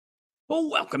Well,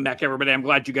 welcome back, everybody. I'm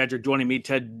glad you guys are joining me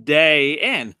today.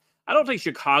 And I don't think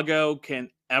Chicago can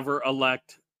ever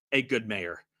elect a good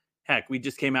mayor. Heck, we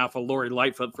just came out for Lori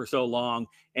Lightfoot for so long,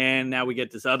 and now we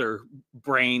get this other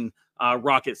brain,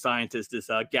 rocket scientist, this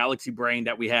galaxy brain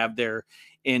that we have there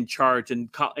in charge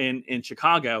in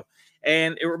Chicago.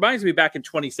 And it reminds me back in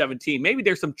 2017. Maybe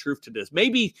there's some truth to this.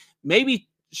 Maybe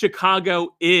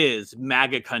Chicago is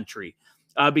MAGA country,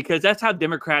 because that's how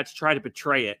Democrats try to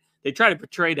portray it. They try to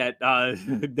portray that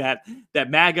that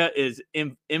MAGA is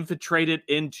infiltrated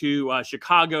into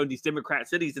Chicago and these Democrat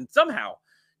cities, and somehow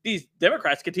these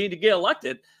Democrats continue to get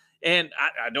elected. And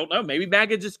I don't know, maybe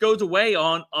MAGA just goes away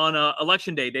on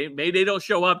election day. Maybe they don't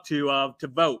show up to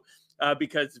vote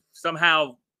because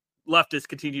somehow leftists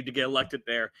continue to get elected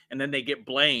there, and then they get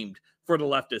blamed for the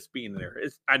leftists being there.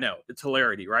 I know it's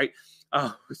hilarity, right?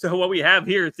 So what we have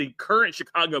here is the current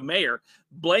Chicago mayor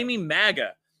blaming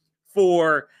MAGA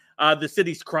for the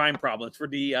city's crime problems, for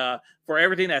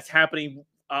everything that's happening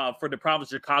for the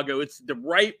province of Chicago. It's the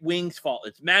right wing's fault.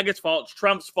 It's MAGA's fault. It's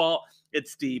Trump's fault.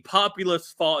 It's the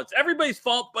populist fault. It's everybody's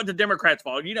fault but the Democrats'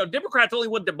 fault. You know, Democrats only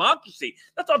want democracy.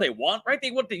 That's all they want, right? They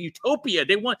want the utopia.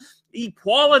 They want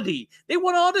equality. They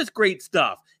want all this great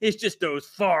stuff. It's just those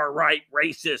far-right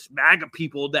racist MAGA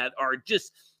people that are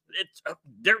just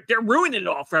they're ruining it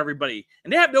all for everybody.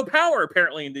 And they have no power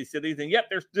apparently in these cities, and yet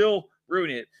they're still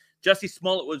ruining it. Jesse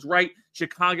Smollett was right.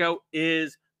 Chicago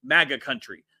is MAGA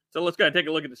country. So let's go ahead and take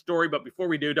a look at the story. But before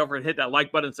we do, don't forget to hit that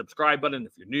like button, subscribe button.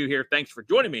 If you're new here, thanks for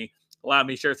joining me. Allow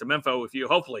me to share some info with you.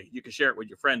 Hopefully, you can share it with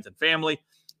your friends and family.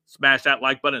 Smash that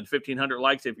like button, 1,500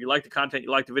 likes. If you like the content,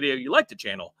 you like the video, you like the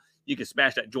channel, you can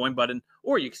smash that join button,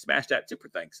 or you can smash that super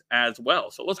thanks as well.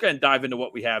 So let's go ahead and dive into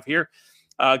what we have here.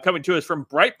 Coming to us from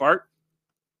Breitbart,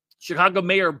 Chicago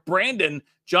Mayor Brandon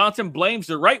Johnson blames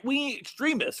the right-wing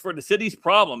extremists for the city's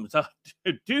problems.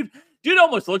 Dude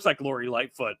almost looks like Lori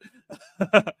Lightfoot.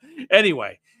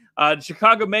 Anyway,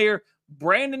 Chicago Mayor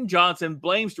Brandon Johnson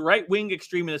blames the right-wing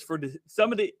extremists for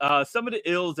some of the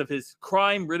ills of his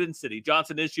crime-ridden city.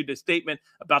 Johnson issued a statement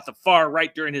about the far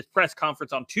right during his press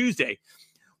conference on Tuesday.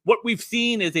 What we've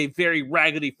seen is a very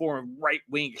raggedy form of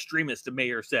right-wing extremists, the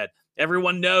mayor said.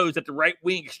 Everyone knows that the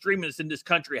right-wing extremists in this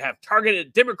country have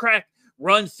targeted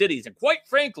Democrat-run cities, and quite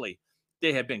frankly,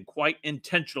 they have been quite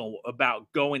intentional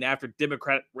about going after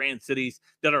Democrat-ran cities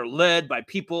that are led by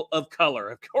people of color.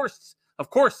 Of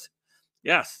course,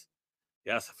 yes,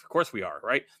 of course we are,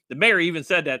 right? The mayor even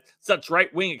said that such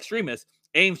right-wing extremists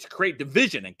aims to create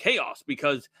division and chaos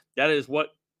because that is what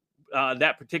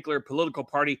that particular political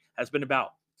party has been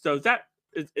about. So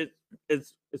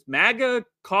is MAGA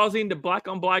causing the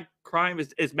black-on-black crime?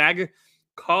 Is MAGA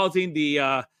causing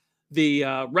the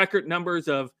record numbers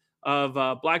of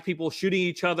black people shooting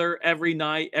each other every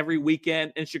night, every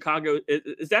weekend in Chicago?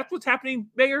 Is that what's happening,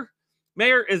 Mayor?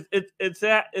 Mayor, is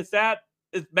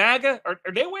MAGA? Are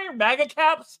they wearing MAGA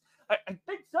caps? I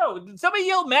think so. Did somebody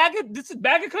yell MAGA? This is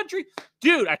MAGA country?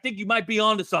 Dude, I think you might be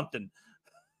onto something.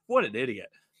 What an idiot.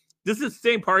 This is the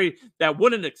same party that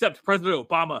wouldn't accept President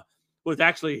Obama was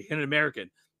actually an American.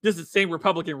 This is the same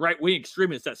Republican right-wing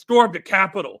extremists that stormed the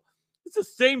Capitol. It's the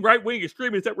same right-wing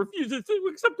extremists that refuses to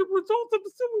accept the results of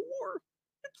the Civil War.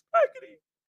 It's raggedy.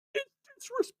 It's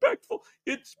disrespectful.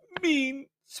 It's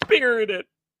mean-spirited,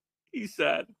 he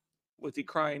said. Was he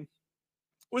crying?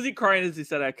 Was he crying as he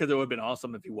said that? Because it would have been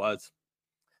awesome if he was.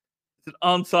 It's an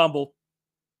ensemble,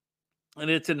 and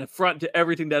it's an affront to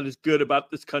everything that is good about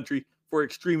this country for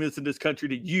extremists in this country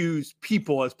to use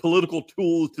people as political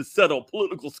tools to settle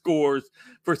political scores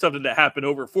for something that happened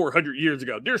over 400 years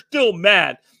ago. They're still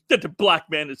mad that the black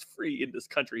man is free in this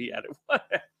country, he added.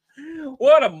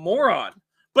 What a moron.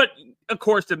 But, of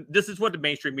course, this is what the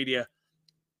mainstream media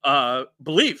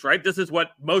believes, right? This is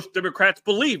what most Democrats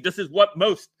believe. This is what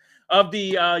most of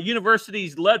the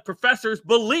universities-led professors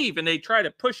believe, and they try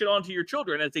to push it onto your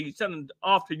children as they send them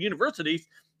off to universities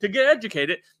to get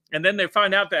educated, and then they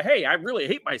find out that, hey, I really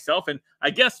hate myself, and I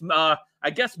guess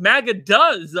MAGA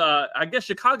does. I guess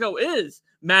Chicago is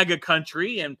MAGA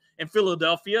country, and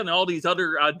Philadelphia and all these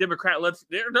other Democrat-led,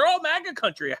 they're all MAGA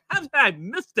country. How did I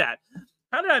miss that?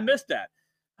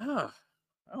 Oh,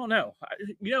 I don't know.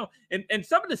 In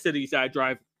some of the cities I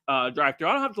drive through, I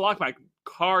don't have to lock my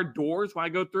car doors when I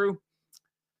go through.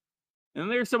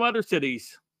 And there's some other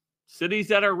cities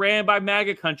that are ran by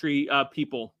MAGA country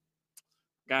people.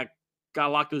 Got to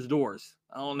lock those doors.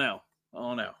 I don't know.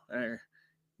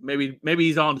 Maybe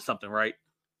he's on to something, right?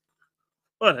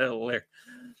 What the hell there?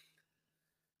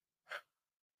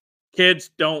 Kids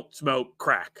don't smoke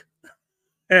crack.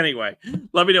 Anyway,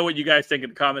 let me know what you guys think in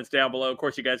the comments down below. Of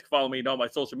course, you guys can follow me on all my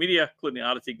social media, including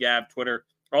Odysee, Gab, Twitter,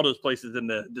 all those places in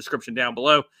the description down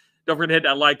below. Don't forget to hit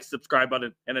that like, subscribe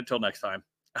button. And until next time,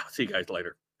 I'll see you guys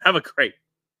later. Have a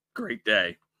great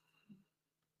day.